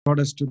brought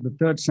us to the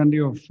third Sunday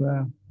of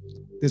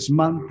this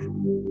month,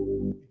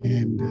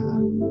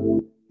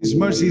 and His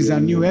mercies are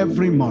new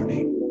every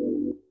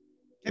morning.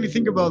 Can you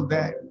think about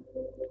that?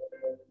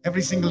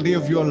 Every single day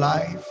of your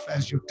life,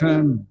 as you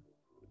turn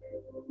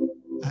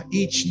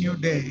each new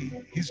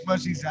day, His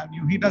mercies are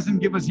new. He doesn't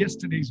give us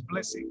yesterday's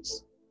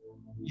blessings,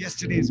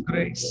 yesterday's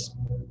grace.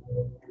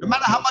 No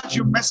matter how much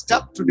you messed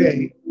up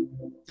today,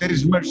 there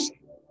is mercy.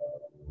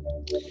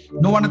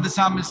 No wonder the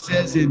psalmist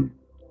says in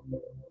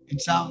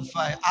Psalm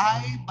 5,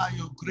 I, by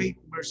your great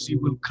mercy,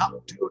 will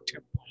come to your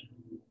temple,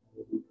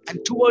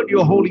 and toward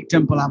your holy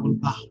temple I will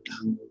bow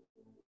down.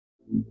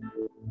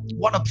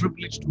 What a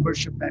privilege to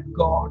worship that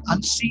God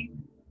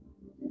unseen.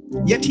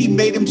 Yet He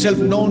made Himself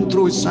known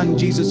through His Son,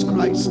 Jesus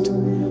Christ.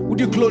 Would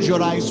you close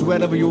your eyes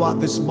wherever you are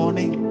this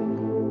morning?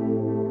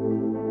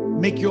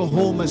 Make your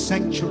home a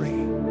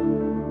sanctuary.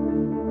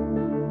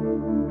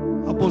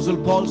 Apostle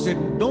Paul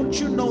said, don't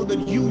you know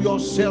that you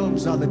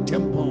yourselves are the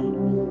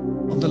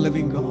temple of the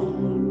living God?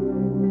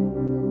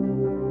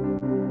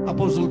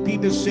 Apostle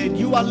Peter said,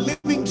 you are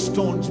living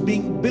stones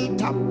being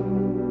built up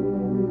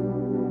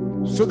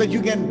so that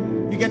you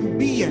can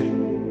be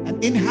an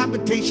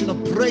inhabitation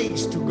of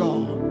praise to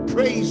God.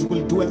 Praise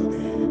will dwell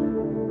there.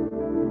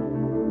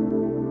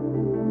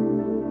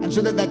 And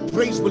so that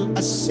praise will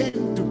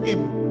ascend to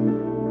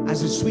Him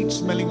as a sweet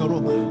smelling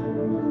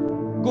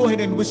aroma. Go ahead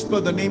and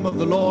whisper the name of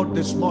the Lord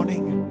this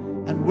morning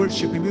and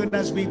worship Him. Even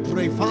as we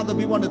pray, Father,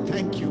 we want to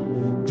thank you.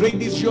 Great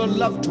is your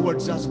love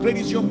towards us. Great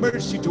is your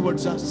mercy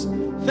towards us.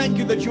 Thank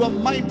you that you are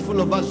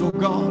mindful of us, oh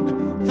God.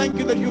 Thank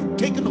you that you've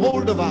taken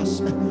hold of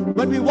us.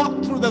 When we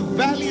walk through the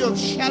valley of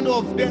shadow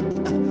of death,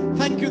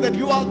 thank you that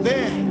you are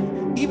there.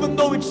 Even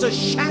though it's a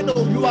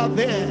shadow, you are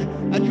there,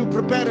 and you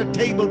prepare a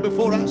table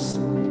before us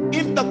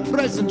in the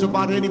presence of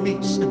our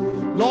enemies.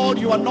 Lord,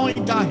 you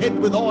anoint our head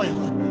with oil,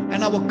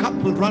 and our cup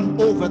will run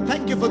over.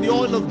 Thank you for the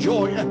oil of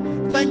joy.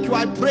 Thank you.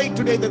 I pray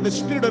today that the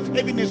spirit of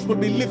heaviness will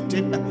be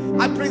lifted.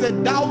 I pray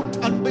that doubt,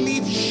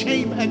 unbelief,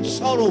 shame, and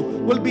sorrow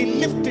will be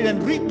lifted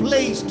and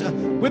replaced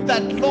with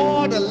that,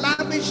 Lord,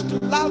 lavished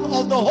love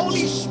of the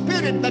Holy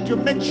Spirit that you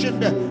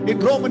mentioned in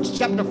Romans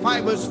chapter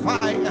 5 verse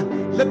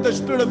 5. Let the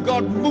Spirit of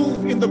God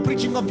move in the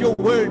preaching of your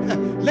word.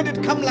 Let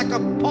it come like a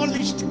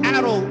polished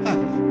arrow.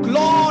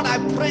 Lord, I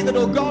pray that,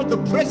 oh God, the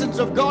presence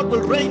of God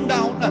will rain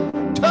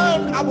down.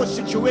 Turn our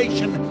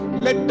situation.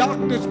 Let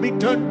darkness be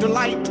turned to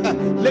light.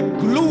 Let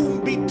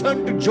gloom be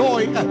turned to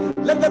joy.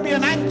 Let there be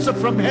an answer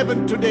from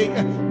heaven today.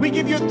 We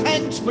give you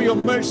thanks for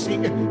your mercy.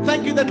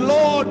 Thank you that,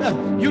 Lord,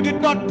 you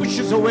did not push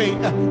us away.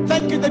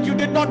 Thank you that you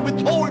did not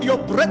withhold your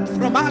breath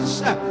from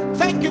us.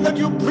 Thank you that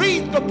you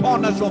breathed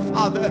upon us, oh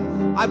Father.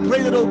 I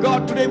pray that, oh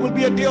God, today will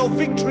be a day of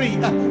victory.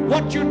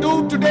 What you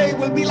do today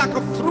will be like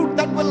a fruit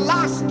that will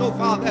last, oh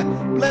Father.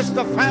 Bless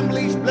the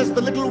families, bless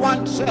the little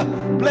ones,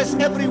 bless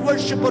every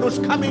worshiper who's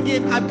coming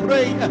in. I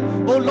pray,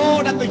 oh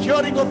Lord, at the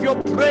hearing of your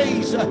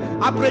praise,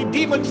 I pray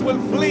demons will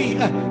flee.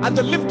 At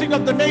the lifting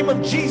of the name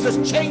of Jesus,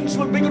 chains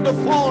will begin to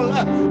fall.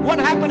 What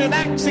happened in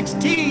Acts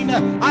 16,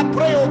 I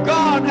pray, oh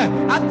God,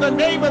 at the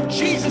name of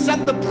Jesus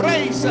and the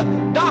praise,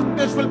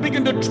 darkness will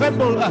begin to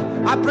tremble.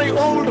 I pray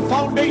old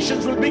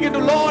foundations will begin to,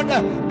 Lord,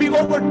 be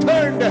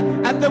overturned,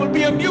 and there will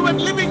be a new and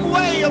living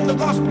way of the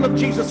gospel of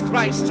Jesus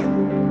Christ.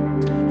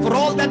 For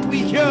all that we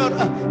hear,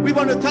 we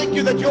want to thank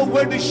you that your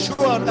word is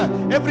sure.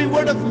 Every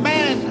word of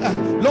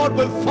man, Lord,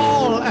 will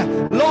fall,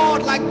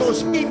 Lord, like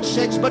those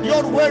insects, but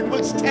your word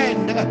will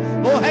stand.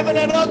 Oh, heaven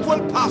and earth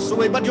will pass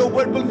away, but your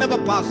word will never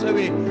pass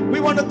away. We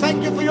want to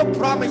thank you for your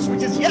promise,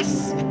 which is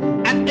yes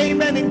and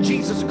amen in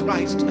Jesus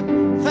Christ.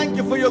 Thank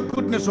you for your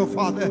goodness, oh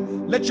Father.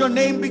 Let your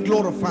name be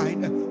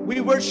glorified.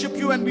 We worship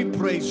you and we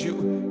praise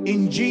you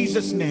in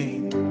Jesus'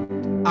 name.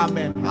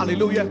 Amen.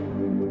 Hallelujah.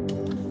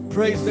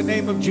 Praise the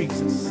name of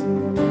Jesus.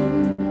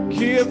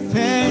 Give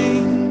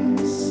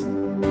thanks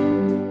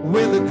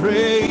with a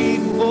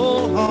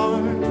grateful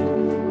heart.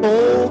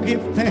 Oh,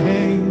 give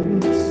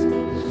thanks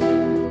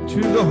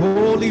to the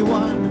Holy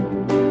One.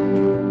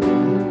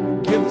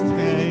 Give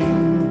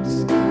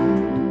thanks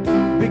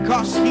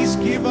because He's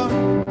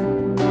given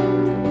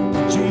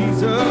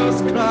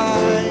Jesus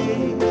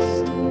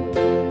Christ,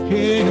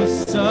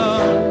 His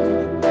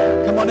Son.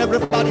 Come on,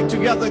 everybody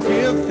together.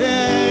 Give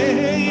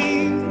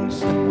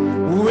thanks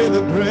with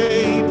a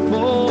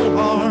grateful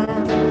heart.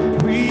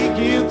 We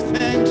give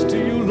thanks to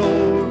you,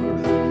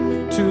 Lord,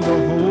 to the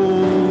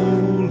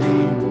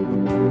Holy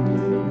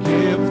One.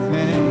 Give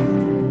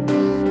thanks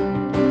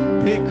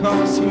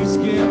because He's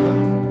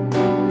given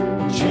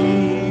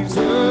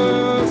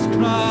Jesus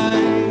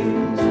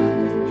Christ,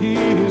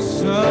 His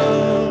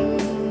Son.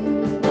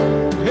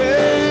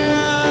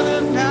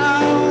 And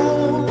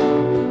now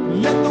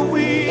let the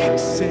weak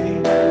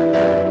say,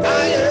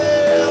 I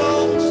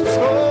am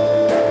strong.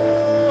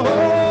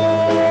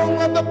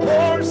 Let the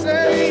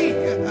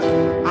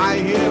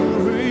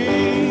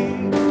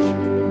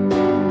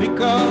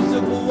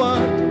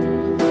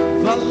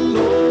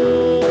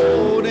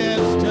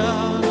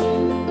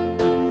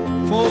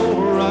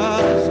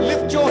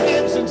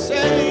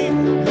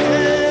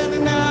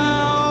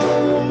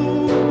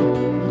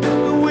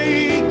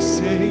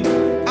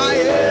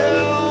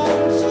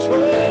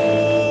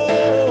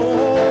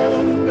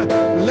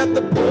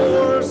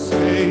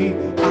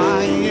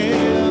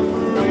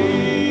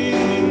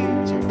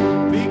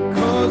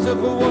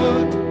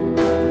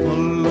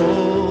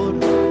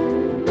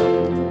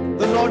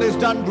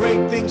has done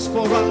great things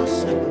for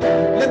us.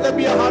 Let there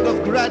be a heart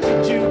of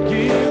gratitude.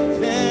 Give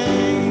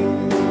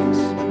thanks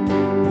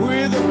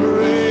with a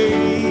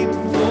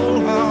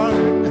grateful heart.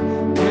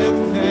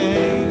 Give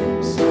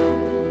thanks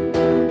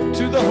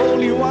to the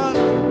Holy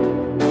One.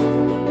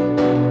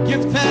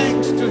 Give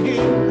thanks to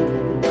Him.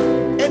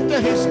 Enter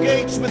His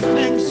gates with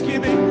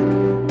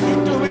thanksgiving,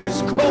 into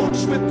His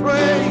courts with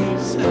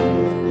praise.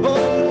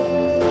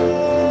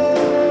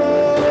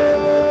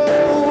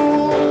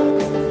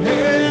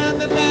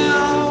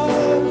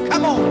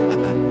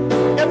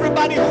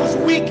 Who's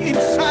weak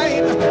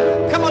inside,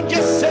 come on,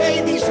 just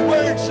say these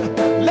words.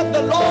 Let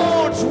the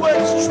Lord's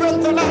words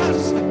strengthen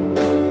us.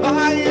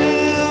 I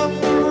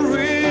am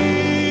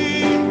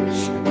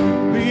rich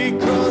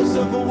because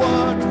of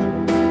what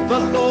the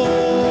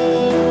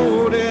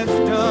Lord has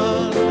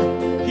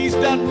done. He's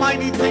done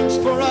mighty things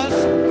for us.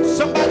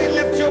 Somebody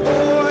lift your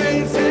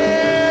voice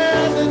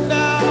and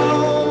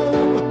now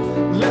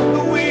let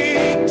the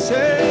weak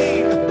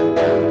say,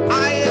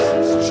 I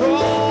am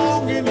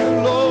strong in you,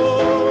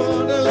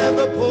 Lord. Let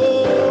the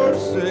poor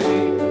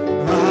say,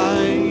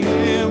 I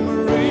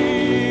am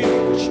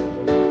rich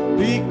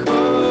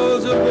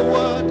because of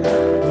what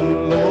the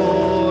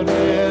Lord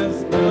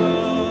has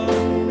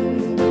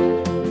done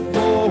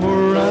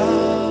for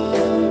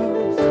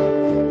us.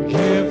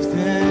 Give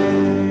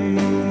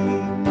thanks.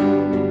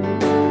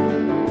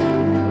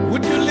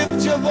 Would you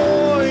lift your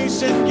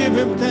voice and give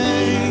Him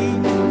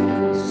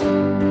thanks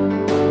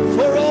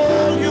for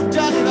all you've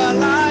done in our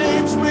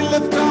lives? We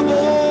lift our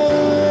voice.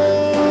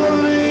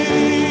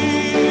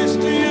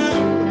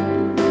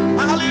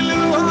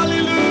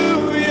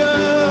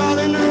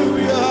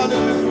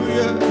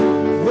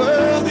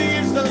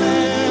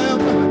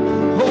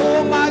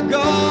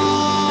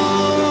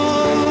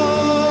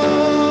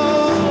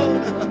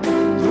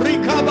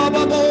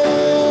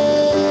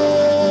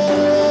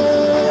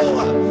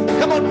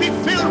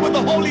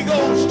 Holy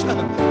Ghost,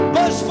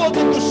 burst forth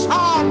into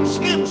psalms,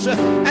 hymns,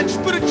 and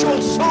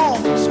spiritual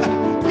songs.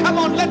 Come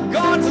on, let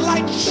God's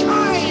light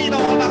shine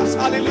on us.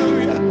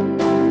 Hallelujah.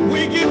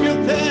 We give you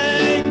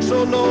thanks,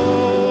 oh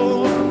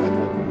Lord.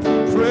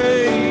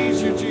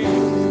 Praise you,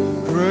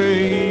 Jesus.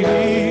 Great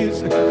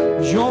is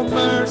your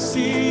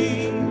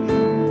mercy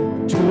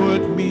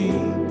toward me,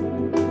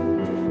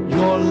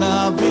 your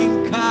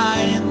loving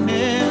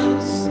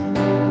kindness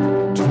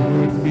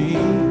toward me,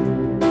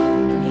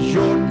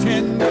 your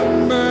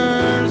tender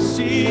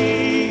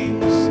mercies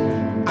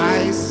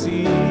I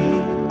see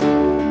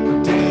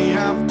day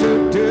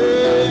after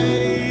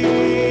day,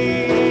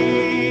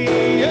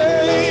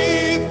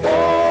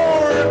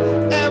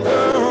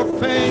 forever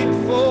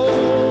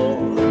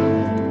faithful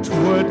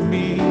toward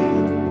me.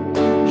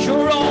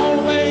 You're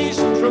always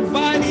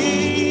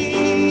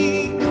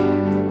providing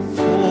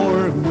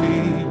for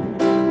me.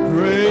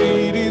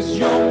 Great is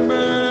your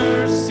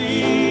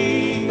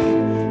mercy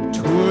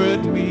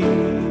toward me.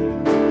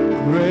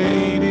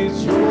 Great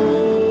is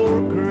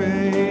your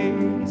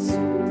grace.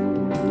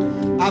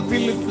 I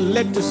feel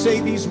led to say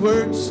these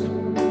words.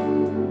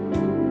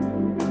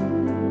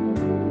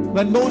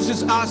 When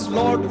Moses asked,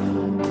 Lord,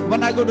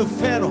 when I go to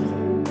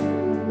Pharaoh,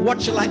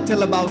 what shall I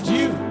tell about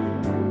you?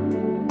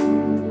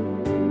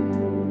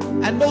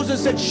 And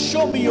Moses said,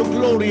 show me your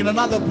glory in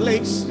another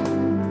place.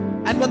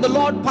 And when the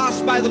Lord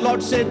passed by, the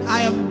Lord said,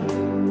 I am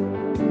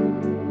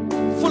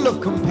full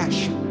of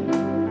compassion,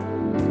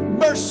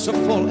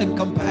 merciful and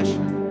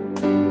compassionate,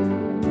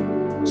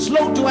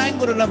 slow to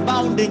anger and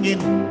abounding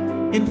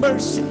in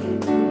mercy.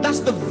 That's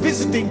the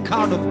visiting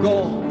card of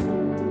God.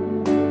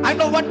 I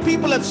know what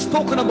people have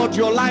spoken about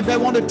your life. I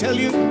want to tell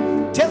you,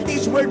 tell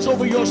these words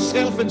over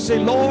yourself and say,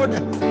 Lord,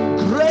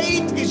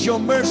 great is your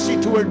mercy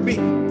toward me.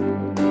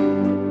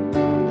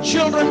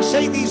 Children,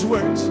 say these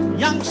words.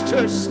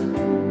 Youngsters,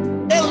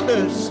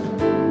 elders,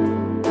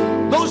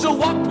 those who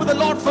walked with the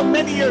Lord for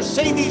many years,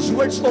 say these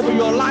words over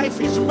your life.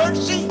 His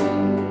mercy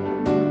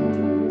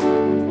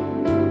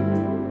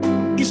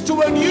is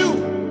toward you.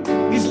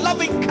 His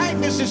loving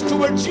kindness is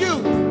towards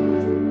you.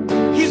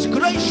 He's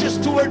gracious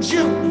towards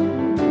you.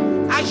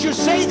 As you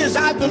say this,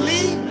 I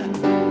believe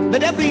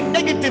that every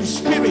negative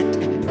spirit,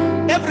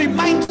 every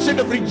mindset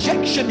of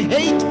rejection,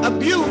 hate,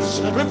 abuse,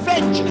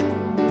 revenge,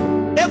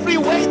 every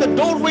way, the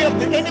doorway of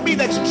the enemy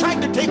that's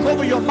trying to take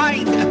over your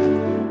mind,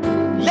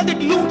 let it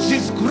lose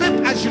his grip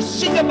as you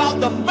sing about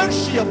the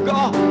mercy of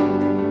God.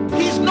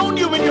 He's known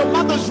you in your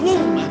mother's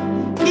womb.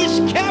 He's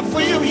cared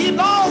for you. He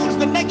knows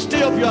the next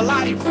day of your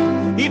life.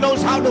 He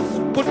knows how to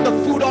put the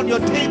food on your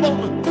table.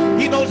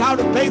 He knows how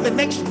to pay the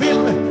next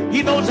bill.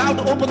 He knows how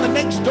to open the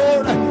next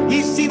door.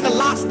 He's seen the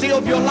last day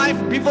of your life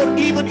before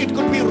even it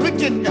could be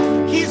written.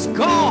 He's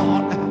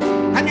God,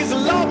 and His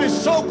love is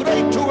so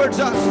great towards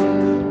us.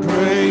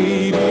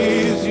 Great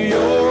is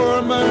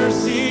your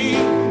mercy.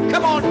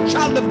 Come on,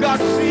 child of God,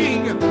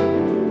 sing.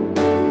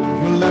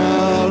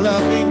 Your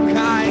loving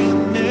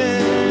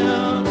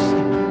kindness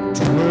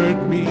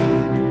toward me,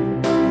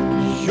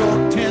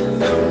 your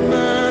tender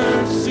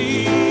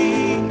mercies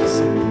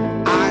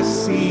I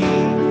see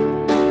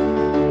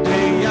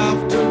day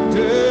after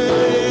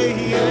day,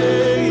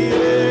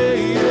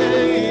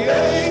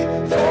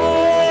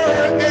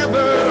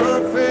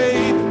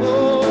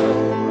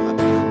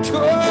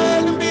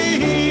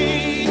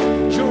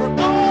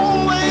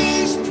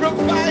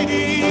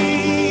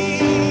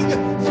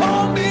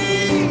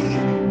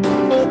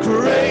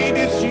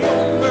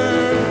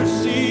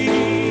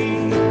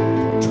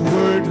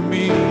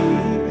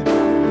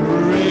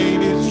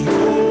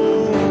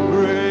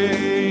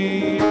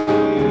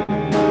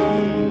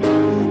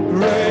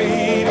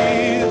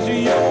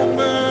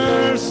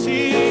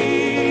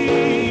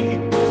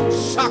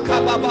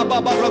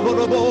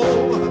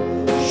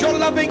 Your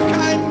loving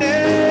kindness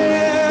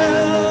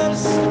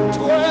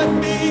toward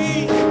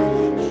me,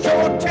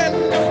 your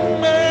tender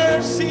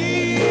mercies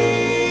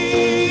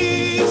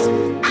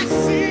I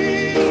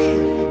see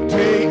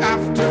day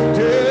after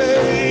day,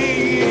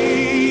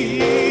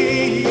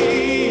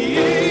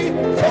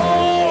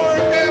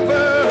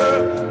 forever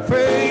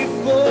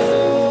faithful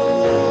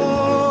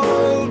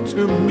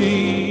to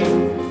me,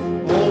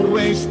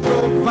 always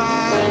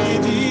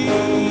providing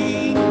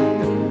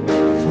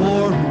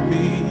for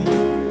me.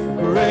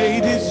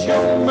 Great is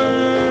your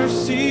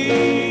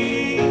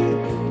mercy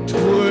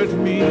toward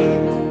me.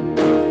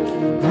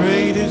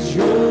 Great is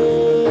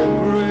your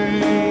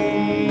grace.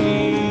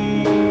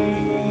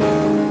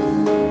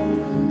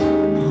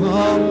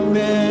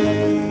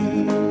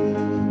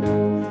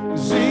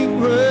 Amazing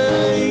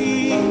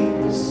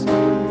grace,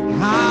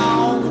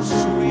 how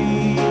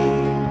sweet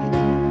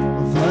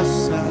the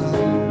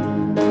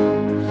sound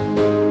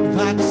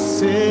that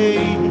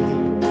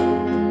saved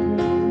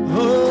a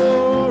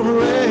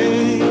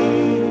wretch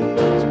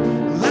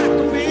like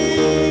me.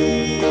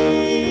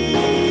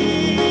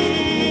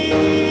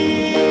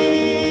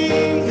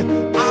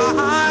 I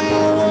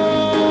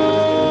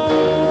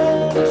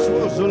once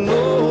was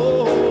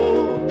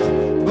alone,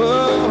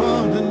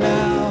 but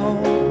now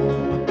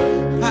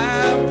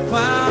I'm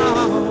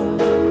found,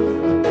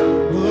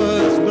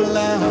 was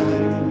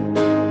blind,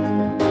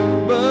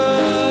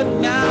 but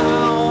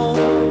now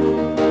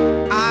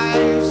I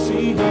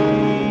see.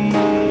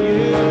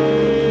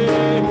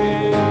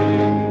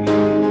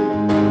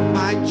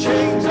 My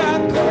chains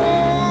are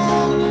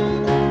gone,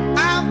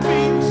 I've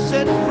been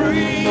set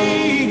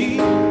free.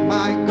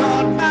 My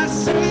God, my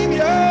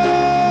Savior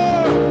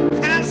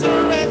has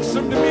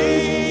ransomed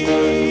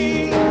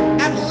me.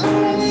 And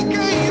like a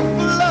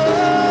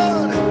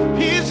flood,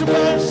 His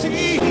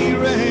mercy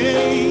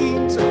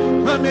reigns.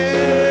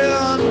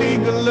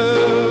 Unending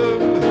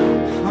love,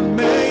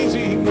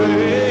 amazing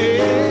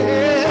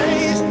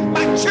grace.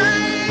 My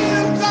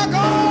chains are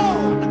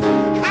gone,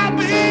 I've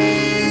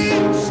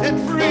been set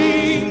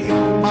free.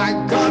 My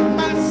God,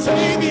 my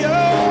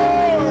Savior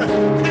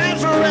has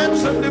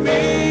ransomed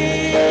me.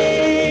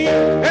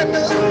 And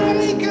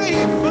like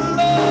a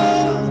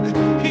flood,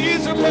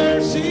 His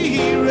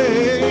mercy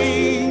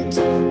reigns.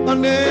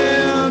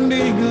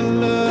 Unending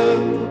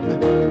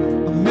love,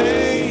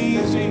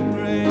 amazing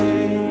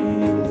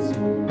grace.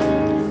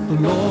 The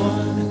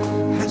Lord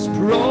has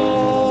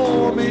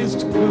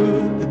promised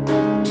good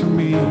to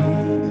me.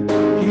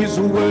 His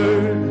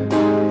word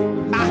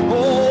my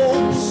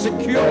hope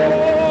secures.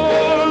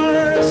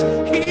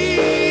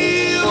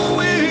 He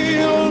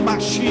will my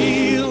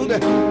shield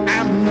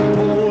and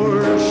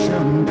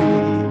portion be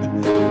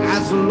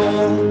as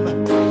long.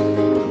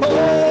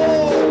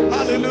 Oh,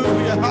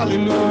 hallelujah,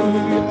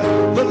 hallelujah.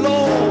 The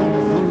Lord.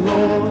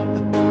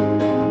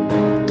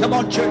 Come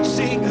on, church,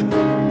 sing.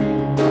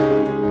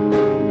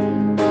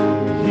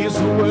 His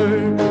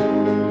word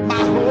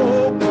my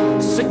hope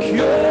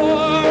secures.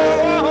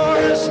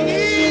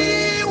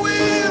 He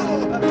will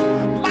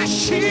my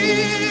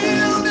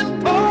shield and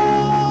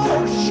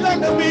portion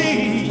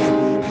be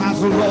as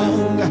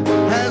long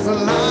as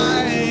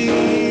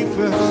life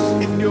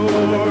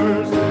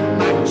endures.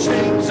 My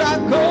chains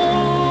are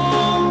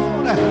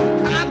gone,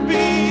 I've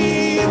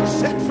been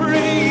set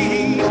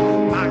free.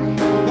 My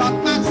God,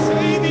 my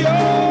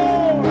Savior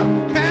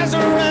has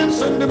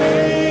ransomed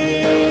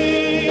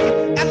me.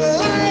 And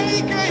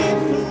like a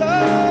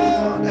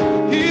flood,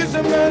 His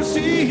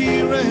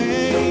mercy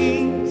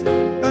reigns.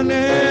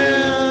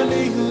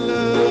 Unending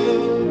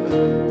love,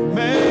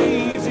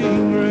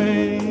 amazing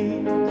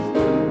grace.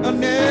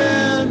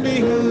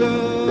 Unending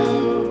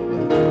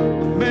love,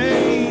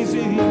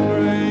 amazing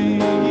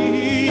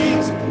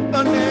grace.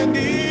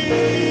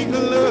 Unending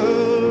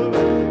love,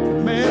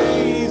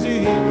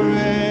 amazing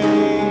grace.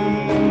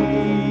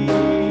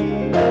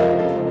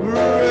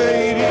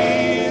 Great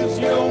is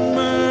your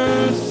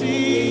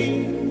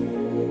mercy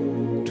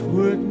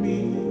toward me.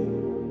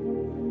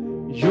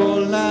 Your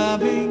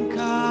loving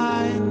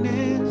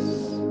kindness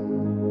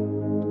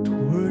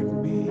toward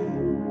me.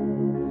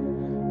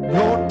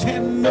 Your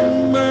tender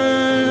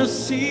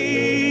mercies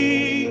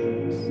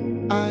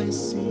I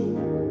see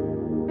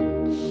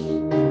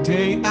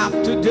day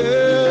after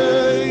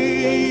day,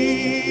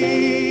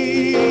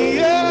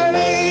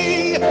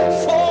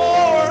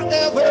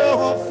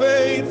 forever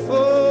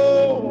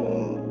faithful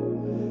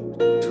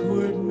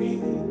toward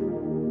me,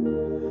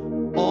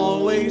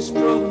 always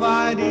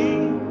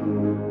providing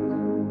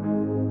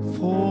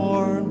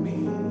for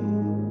me.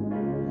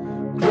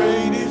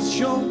 Great is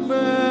your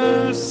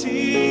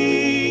mercy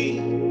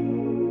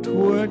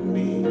toward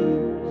me.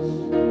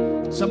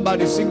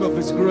 Somebody sing of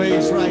His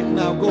grace right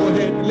now. Go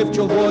ahead, lift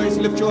your voice,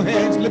 lift your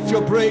hands, lift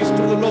your praise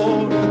to the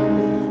Lord.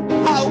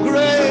 How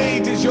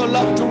great is your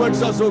love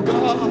towards us, oh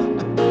God.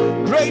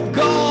 Great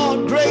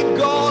God,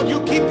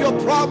 you keep your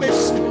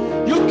promise.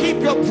 You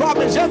keep your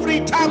promise.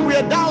 Every time we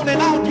are down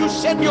and out, you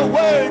send your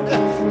word,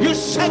 you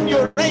send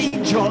your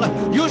angel,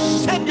 you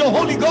send your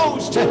Holy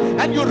Ghost,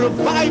 and you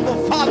revive,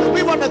 oh Father.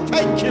 We want to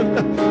thank you.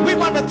 We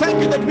want to thank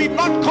you that we're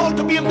not called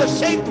to be in the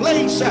same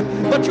place,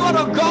 but you are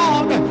a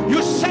God.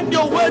 You send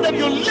your word and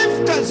you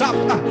lift us up.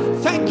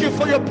 Thank you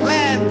for your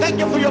plan. Thank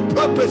you for your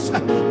purpose.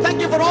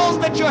 Thank you for all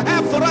that you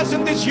have for us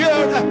in this year.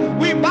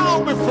 We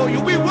bow before you.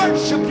 We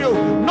worship you,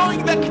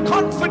 knowing that,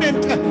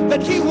 confident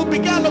that he who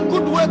began a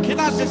good work in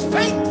us is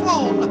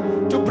faithful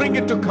to bring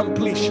it to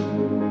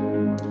completion.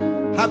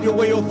 Have your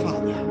way, O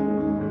Father.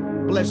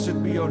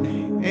 Blessed be your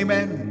name.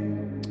 Amen.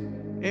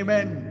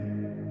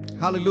 Amen.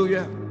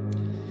 Hallelujah.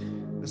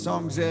 The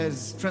song says,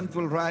 strength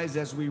will rise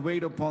as we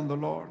wait upon the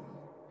Lord.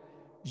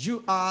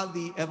 You are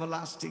the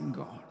everlasting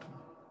God.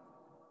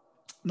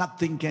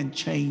 Nothing can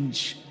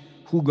change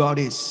who God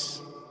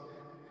is.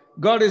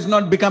 God is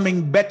not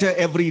becoming better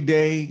every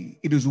day.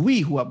 It is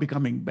we who are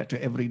becoming better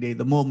every day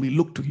the more we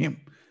look to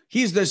him.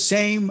 He is the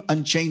same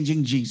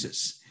unchanging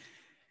Jesus.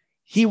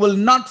 He will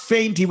not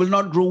faint. He will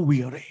not grow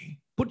weary.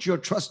 Put your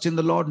trust in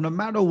the Lord. No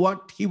matter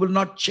what, he will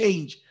not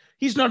change.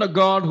 He's not a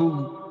God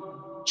who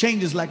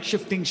changes like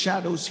shifting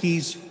shadows.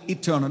 He's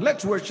eternal.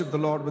 Let's worship the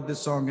Lord with this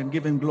song and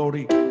give him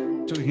glory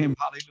to him.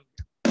 Hallelujah.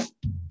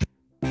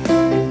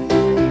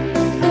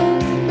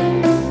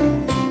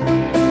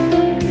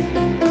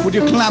 Would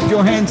you clap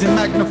your hands and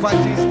magnify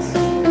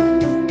Jesus?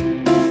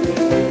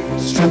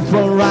 Strength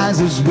will rise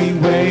as we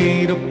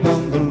wait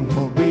upon the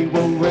Lord. We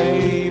will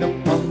wait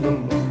upon the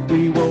Lord.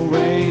 We will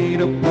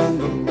wait upon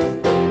the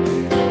Lord.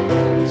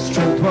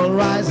 Strength will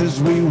rise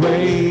as we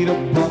wait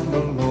upon the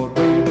Lord.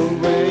 We will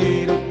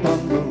wait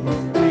upon the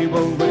Lord. We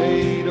will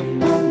wait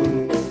upon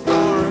the Lord.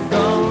 Our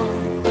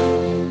God,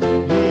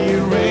 he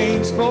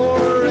reigns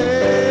forever.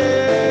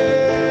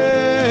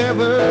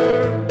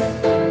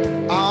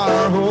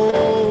 Our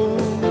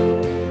hope,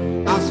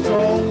 our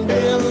strong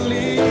deliverer.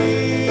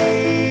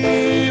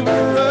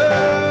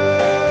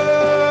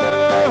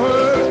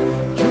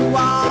 You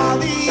are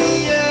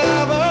the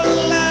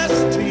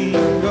everlasting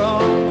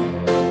God,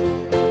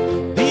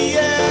 the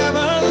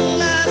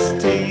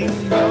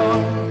everlasting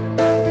God.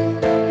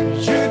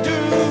 You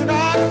do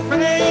not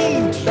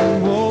faint,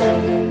 you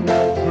won't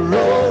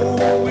grow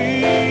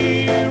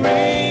weary.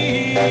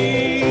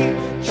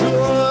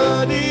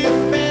 You're a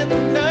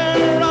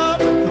defender of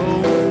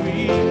the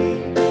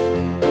weak.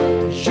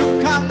 You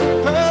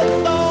comfort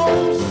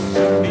those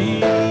who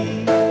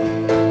need.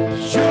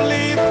 You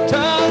lift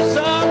us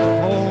up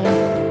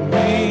on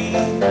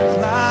wings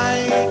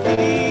like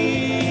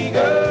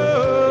eagles.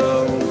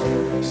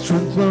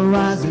 Strength will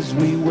rise as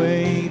we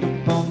wait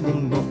upon the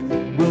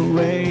Lord. We'll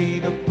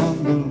wait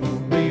upon the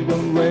Lord. We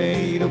will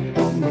wait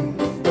upon the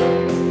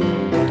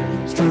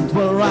Lord. Strength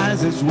will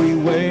rise as we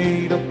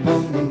wait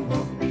upon the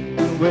Lord.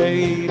 We'll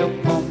wait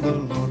upon the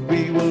Lord.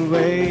 We will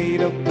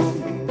wait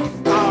upon the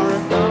Lord. Our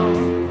God,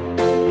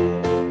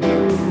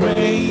 you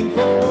reign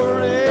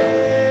forever.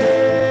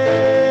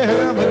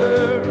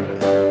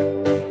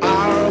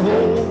 Our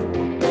hope,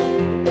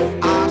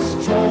 our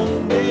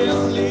strong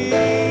belief.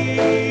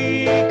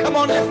 Come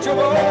on, lift your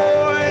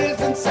voice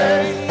and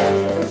say,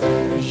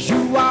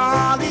 you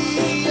are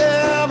the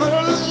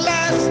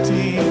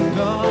everlasting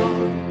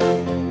God,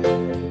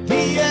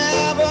 the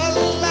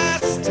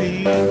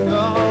everlasting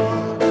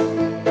God.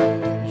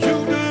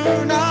 You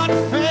do not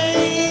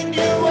faint,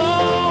 you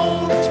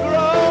won't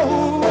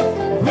grow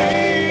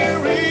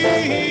weary.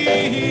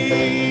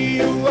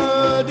 You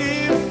are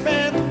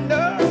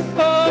defender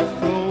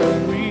of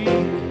the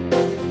weak.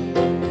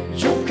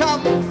 You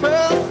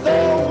comfort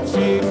those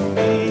in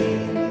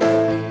need.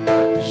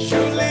 You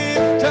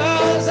lift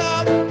us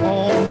up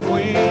on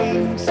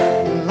wings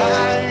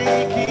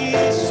like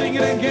eagles. Sing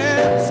it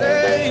again,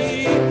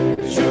 say,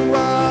 you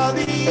are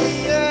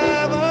the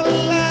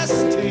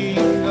everlasting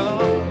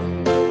God,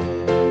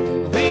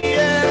 the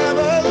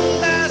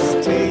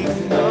everlasting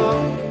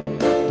God.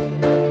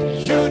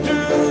 You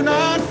do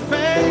not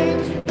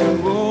faint,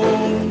 you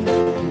won't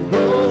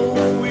grow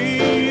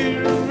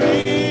weary.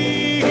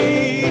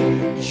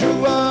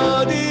 You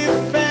are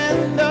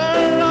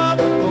defender of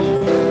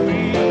the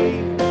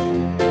weak.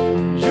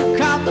 You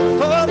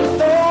comfort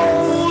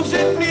those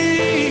in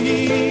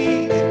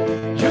need.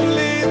 You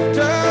lift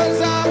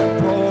us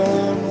up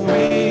on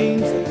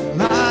wings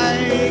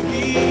like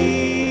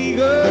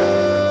eagles.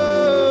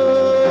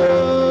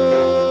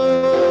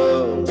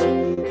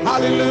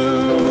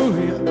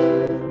 Hallelujah.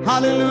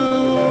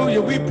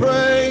 Hallelujah. We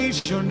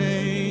praise your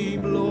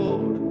name,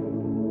 Lord.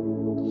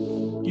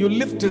 You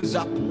lift us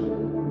up with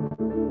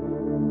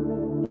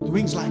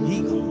wings like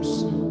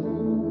eagles.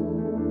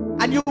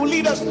 And you will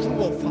lead us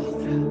through, oh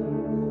Father.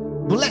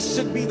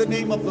 Blessed be the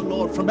name of the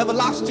Lord from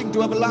everlasting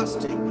to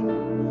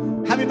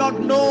everlasting. Have you not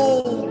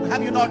known?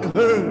 Have you not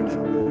heard?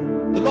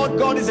 The Lord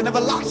God is an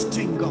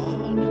everlasting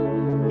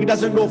God. He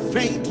doesn't go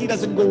faint. He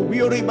doesn't go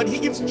weary, but he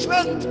gives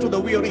strength to the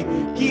weary.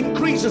 He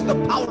increases the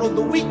power of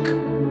the weak.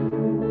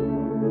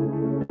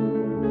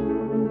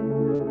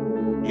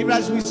 Even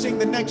as we sing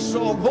the next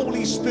song,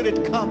 Holy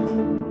Spirit,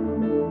 come.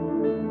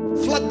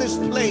 Flood this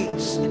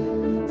place.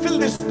 Fill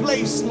this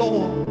place,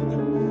 Lord.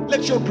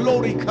 Let your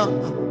glory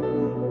come.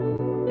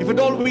 If at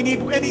all we need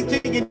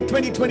anything in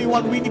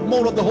 2021, we need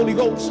more of the Holy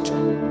Ghost.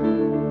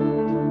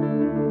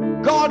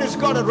 God has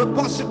got a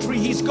repository.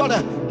 He's got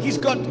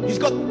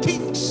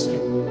things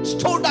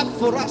stored up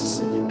for us,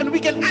 and we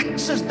can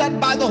access that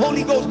by the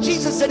Holy Ghost.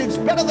 Jesus said, it's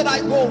better that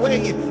I go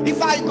away.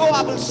 If I go,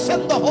 I will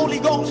send the Holy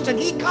Ghost, and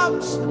he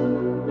comes.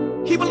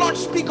 He will not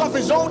speak of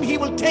his own. He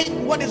will take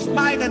what is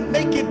mine and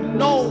make it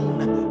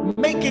known.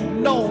 Make it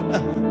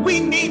known. We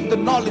need the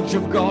knowledge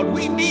of God.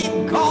 We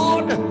need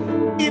God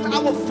in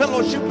our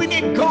fellowship. We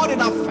need God in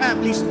our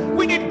families.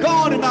 We need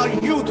God in our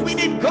youth. We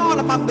need God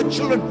among the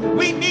children.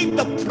 We need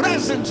the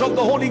presence of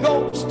the Holy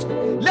Ghost.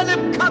 Let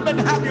him come and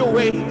have your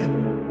way.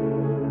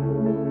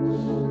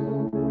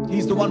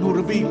 He's the one who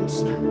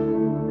reveals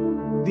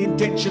the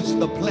intentions,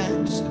 the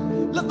plans.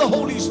 Let the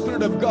Holy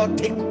Spirit of God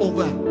take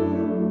over.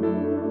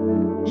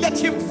 Let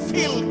him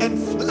fill and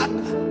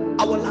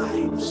flood our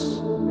lives.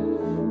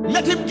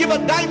 Let him give a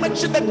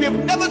dimension that we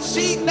have never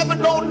seen, never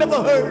known,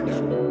 never heard.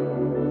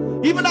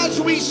 Even as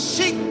we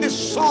sing this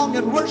song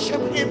and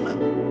worship him,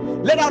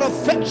 let our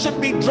affection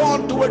be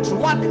drawn towards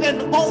one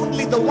and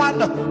only the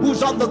one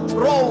who's on the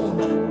throne.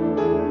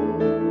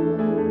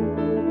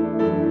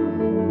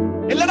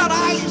 And let our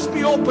eyes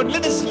be open.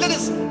 Let us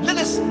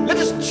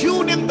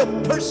tune in the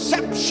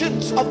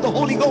perceptions of the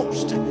Holy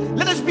Ghost.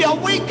 Let us be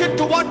awakened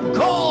to what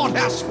God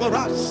has for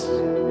us.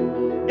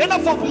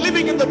 Enough of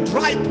living in the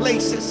dry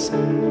places.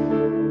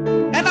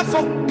 Enough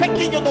of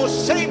pecking in those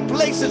same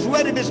places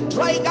where it is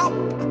drying up.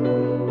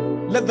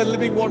 Let the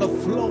living water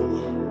flow.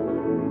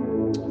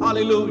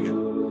 Hallelujah.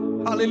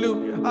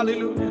 Hallelujah.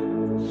 Hallelujah.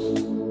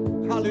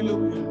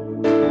 Hallelujah.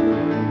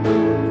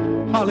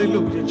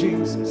 Hallelujah,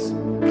 Jesus.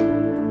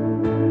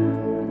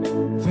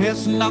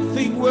 There's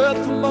nothing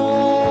worth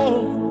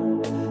more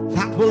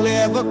that will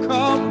ever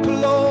come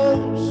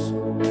close.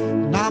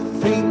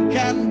 Nothing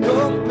can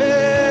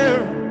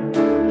compare.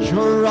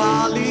 You're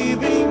our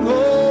living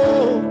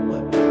hope.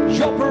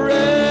 Your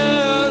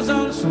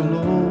presence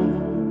alone.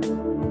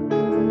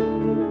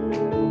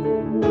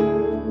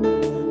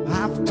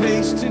 I've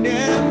tasted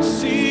and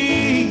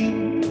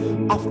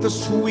seen of the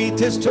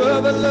sweetest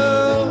of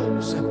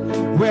loves,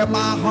 where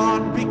my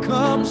heart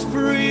becomes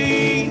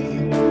free.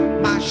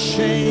 My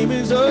shame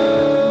is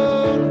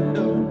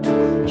undone.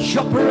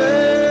 Your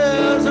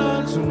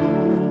presence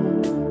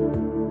alone.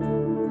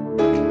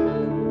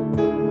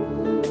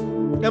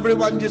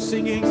 Everyone just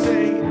singing,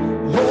 say,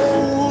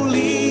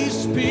 Holy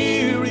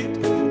Spirit,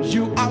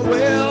 you are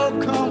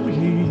welcome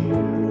here.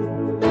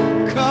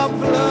 Come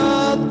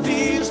flood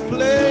this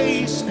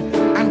place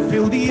and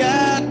fill the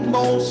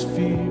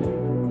atmosphere.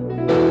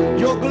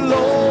 Your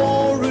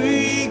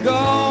glory,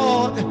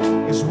 God,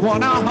 is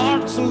what our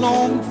hearts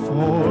long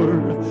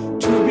for.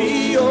 To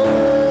be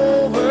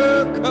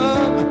overcome.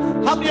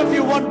 How many of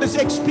you want this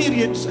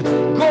experience?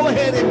 Go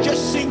ahead and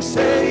just sing,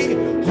 say,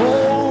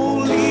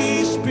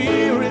 Holy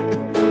Spirit.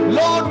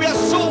 Lord, we are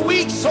so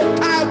weak, so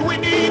tired, we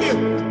need you.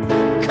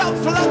 Come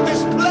flood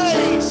this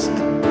place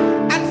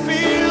and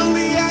fill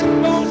the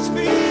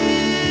atmosphere.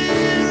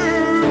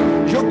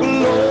 Your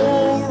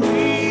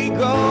glory,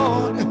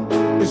 God,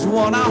 is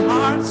what our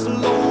hearts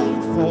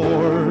long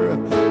for.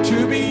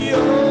 To be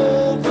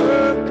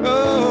overcome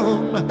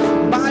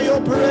by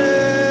your presence,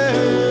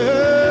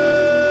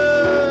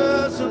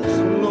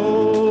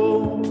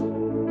 Lord.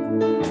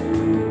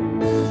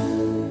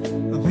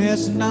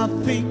 There's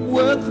nothing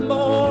worth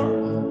more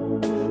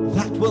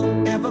that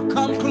will ever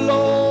come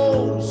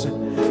close.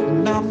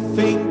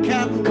 Nothing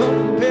can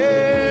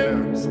compare.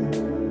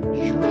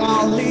 You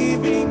are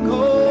living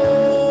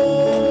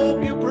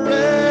hope, your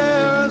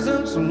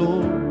presence,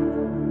 Lord.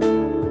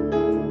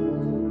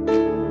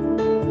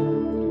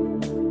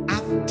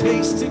 I've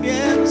tasted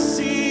and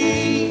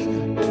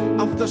seen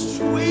of the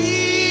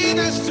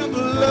sweetest of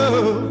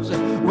loves,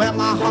 where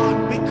my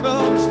heart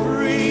becomes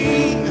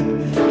free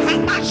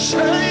and my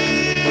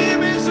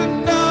shame is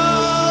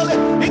annulled.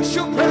 It's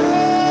your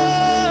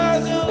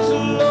presence,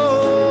 Lord.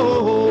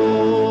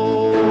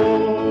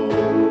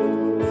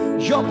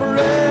 Your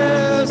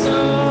presence,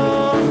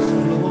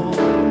 Lord.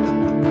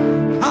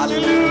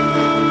 Hallelujah.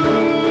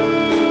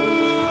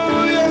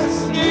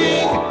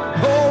 Sing,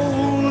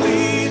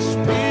 Holy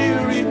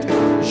Spirit,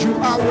 you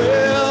are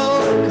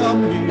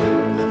welcome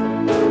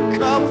here.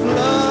 Come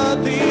flood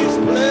this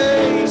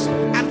place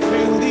and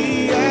fill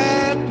the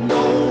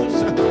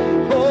atmosphere.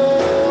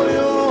 Oh,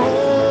 your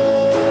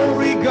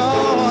glory,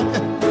 God,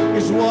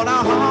 is what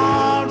our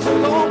hearts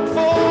long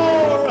for.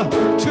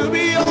 To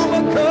be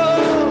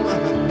overcome.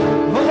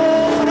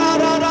 Oh, da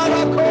da da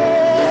da,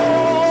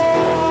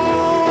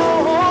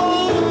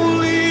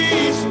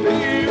 Holy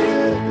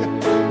Spirit,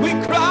 we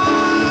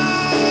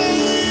cry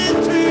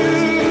to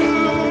you.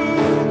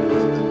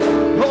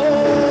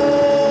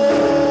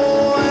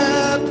 Oh,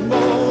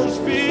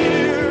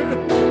 atmosphere,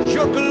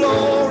 your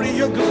glory,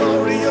 your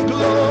glory, your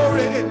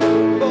glory.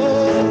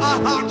 Oh, our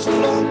hearts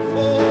long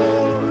for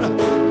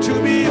to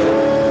be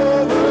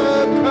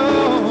overcome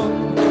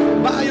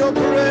by your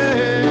presence,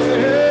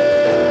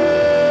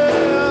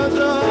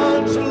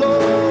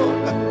 Lord.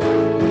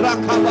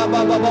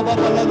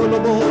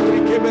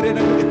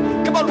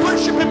 Come on,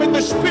 worship him in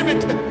the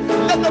spirit.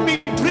 Let there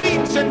be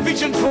dreams dreams and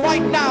visions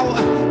right now.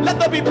 Let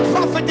there be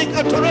prophetic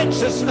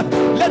utterances.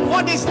 Let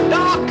what is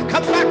dark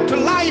come back to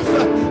life.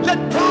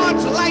 Let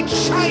God's light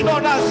shine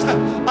on us.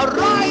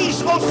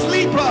 Arise, O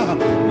sleeper.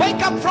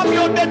 Wake up from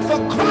your dead, for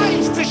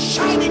Christ is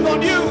shining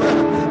on you.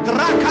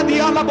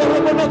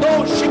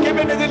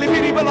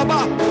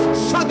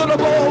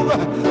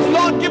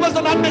 Lord, give us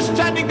an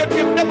understanding that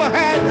we've never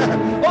had.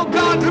 Oh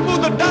God,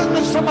 remove the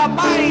darkness from our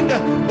mind,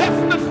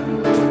 deafness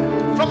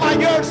from our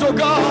ears, oh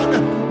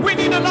God. We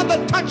need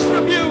another touch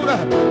from you.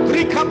 The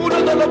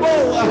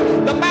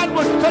man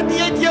was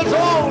 38 years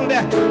old,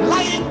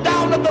 lying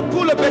down at the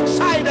pool of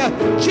Bethsaida.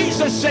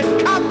 Jesus said,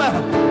 come,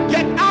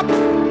 get up,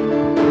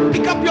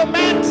 pick up your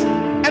mat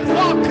and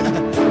walk.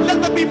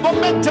 Let there be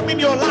momentum in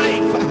your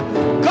life.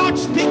 God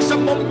speaks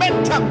of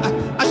momentum,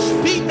 a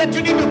speed that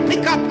you need to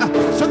pick up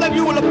so that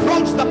you will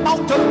approach the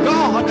mount of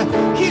God.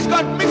 He's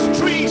got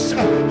mysteries.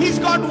 He's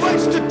got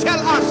words to tell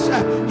us.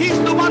 He's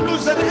the one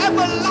who's an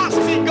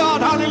everlasting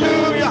God.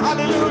 Hallelujah,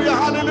 hallelujah,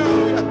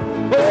 hallelujah.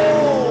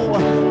 Oh,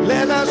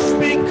 let us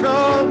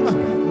become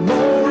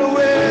more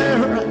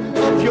aware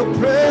of your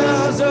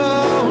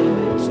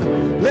presence.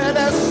 Let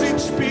us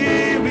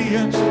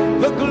experience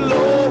the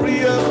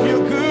glory of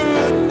your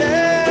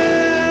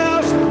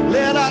goodness.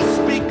 Let us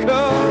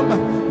become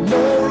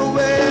more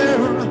aware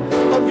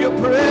of your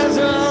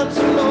presence,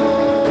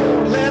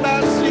 Lord. Let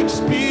us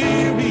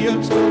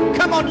experience.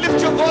 Come on, lift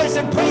your voice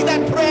and pray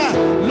that prayer.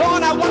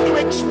 Lord, I want to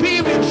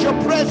experience your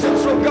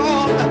presence, oh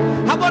God.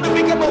 I want to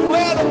become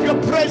aware of your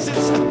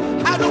presence.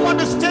 I don't want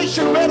to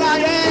station where I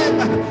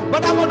am,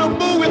 but I want to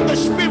move in the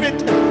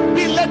Spirit,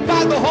 be led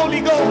by the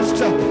Holy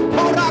Ghost.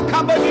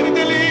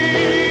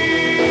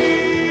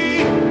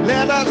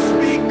 Let us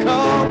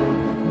become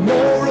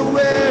more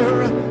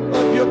aware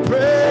of your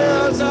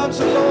presence,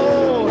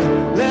 Lord.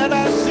 Let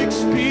us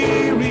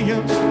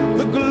experience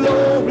the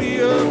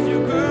glory of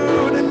your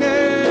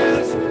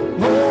goodness.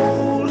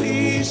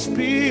 Holy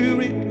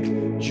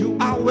Spirit, you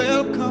are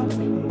welcome.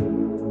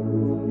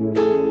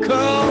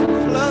 Come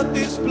flood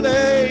this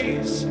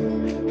place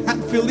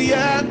and fill the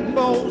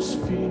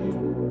atmosphere.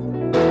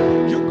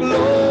 Your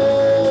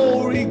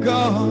glory,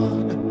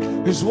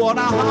 God, is what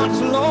our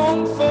hearts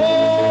long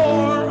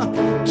for,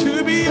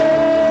 to be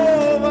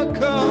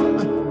overcome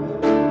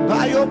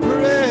by your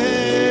presence,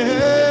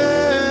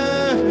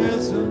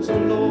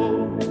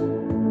 Lord.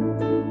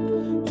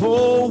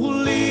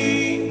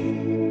 Holy,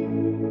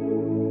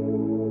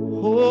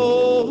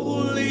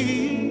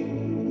 holy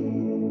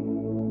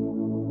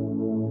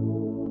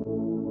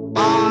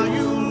are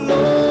you,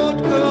 Lord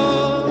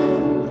God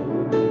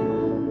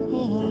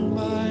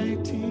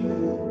Almighty.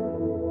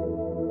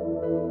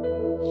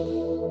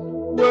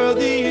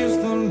 Worthy is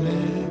the Lamb.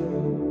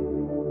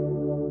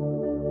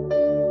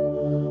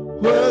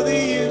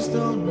 Worthy is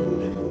the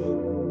Lamb.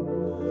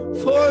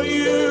 For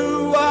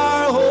you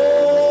are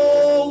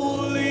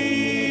holy.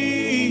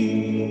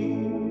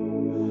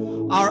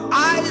 Our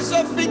eyes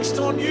are fixed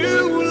on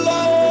you, Lord.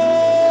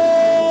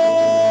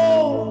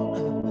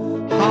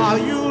 Are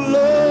you,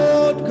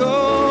 Lord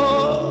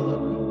God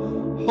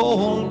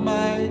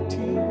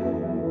Almighty?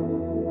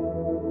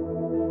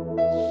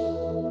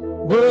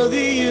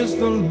 Worthy is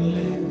the Lamb.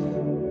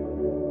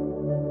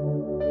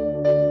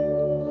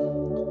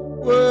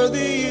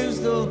 Worthy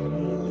is the Lamb.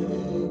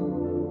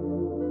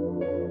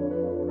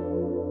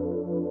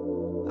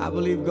 I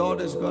believe God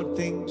has got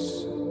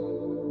things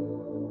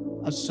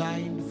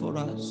assigned for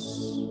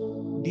us,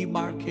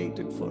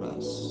 demarcated for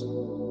us.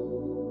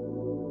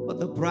 But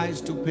the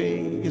price to pay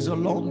is a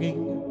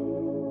longing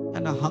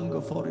and a hunger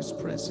for His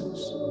presence.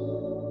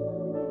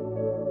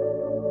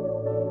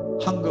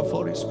 Hunger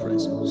for His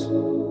presence.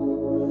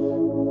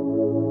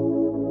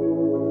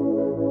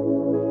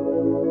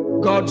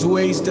 God's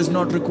ways does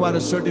not require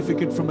a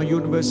certificate from a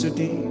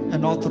university,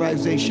 an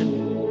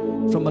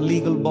authorization from a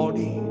legal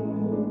body.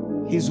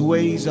 His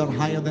ways are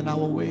higher than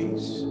our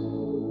ways.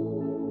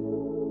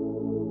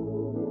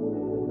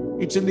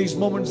 It's in these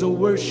moments of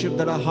worship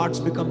that our hearts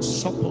become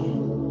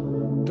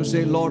supple to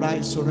say, Lord,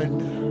 I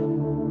surrender.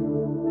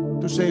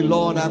 To say,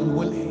 Lord, I'm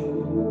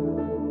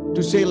willing.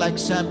 To say like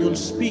Samuel,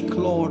 speak,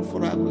 Lord,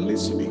 for I'm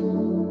listening.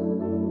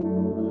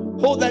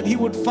 Oh, that He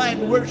would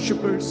find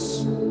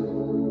worshipers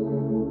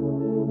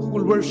who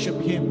will worship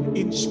Him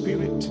in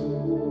spirit,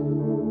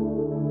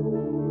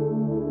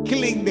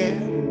 killing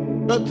their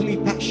earthly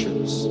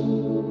passions,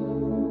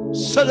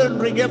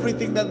 surrendering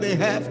everything that they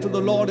have to the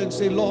Lord and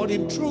say, Lord,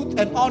 in truth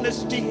and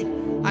honesty,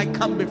 I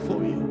come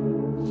before you.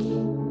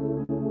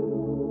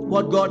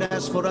 What God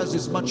has for us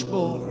is much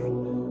more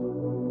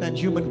than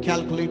human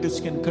calculators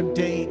can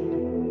contain,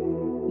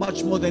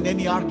 much more than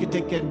any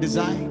architect can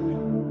design,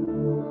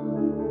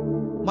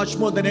 much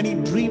more than any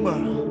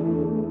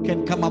dreamer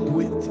can come up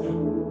with.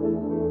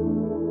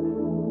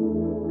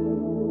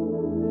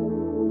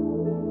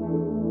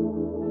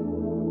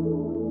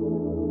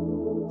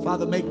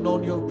 Father, make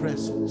known your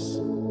presence.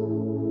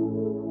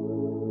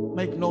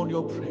 Make known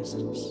your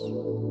presence.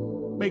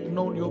 Make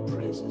known your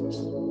presence.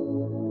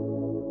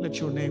 Let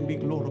your name be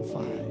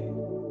glorified.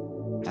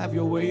 Have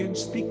your way and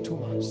speak to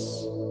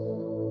us.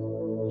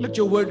 Let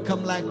your word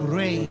come like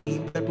rain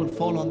that will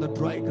fall on the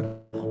dry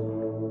ground.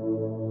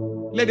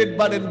 Let it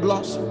bud and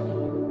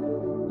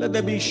blossom. Let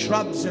there be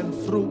shrubs and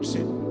fruits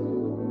in.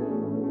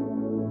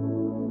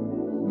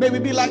 May we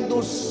be like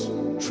those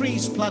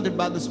trees planted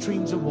by the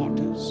streams of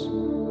waters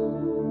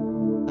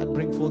that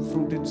bring forth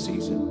fruit in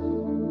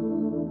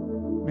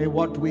season. May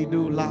what we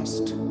do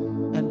last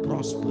and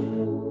prosper.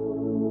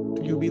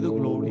 To you be the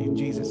glory in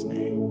Jesus'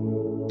 name.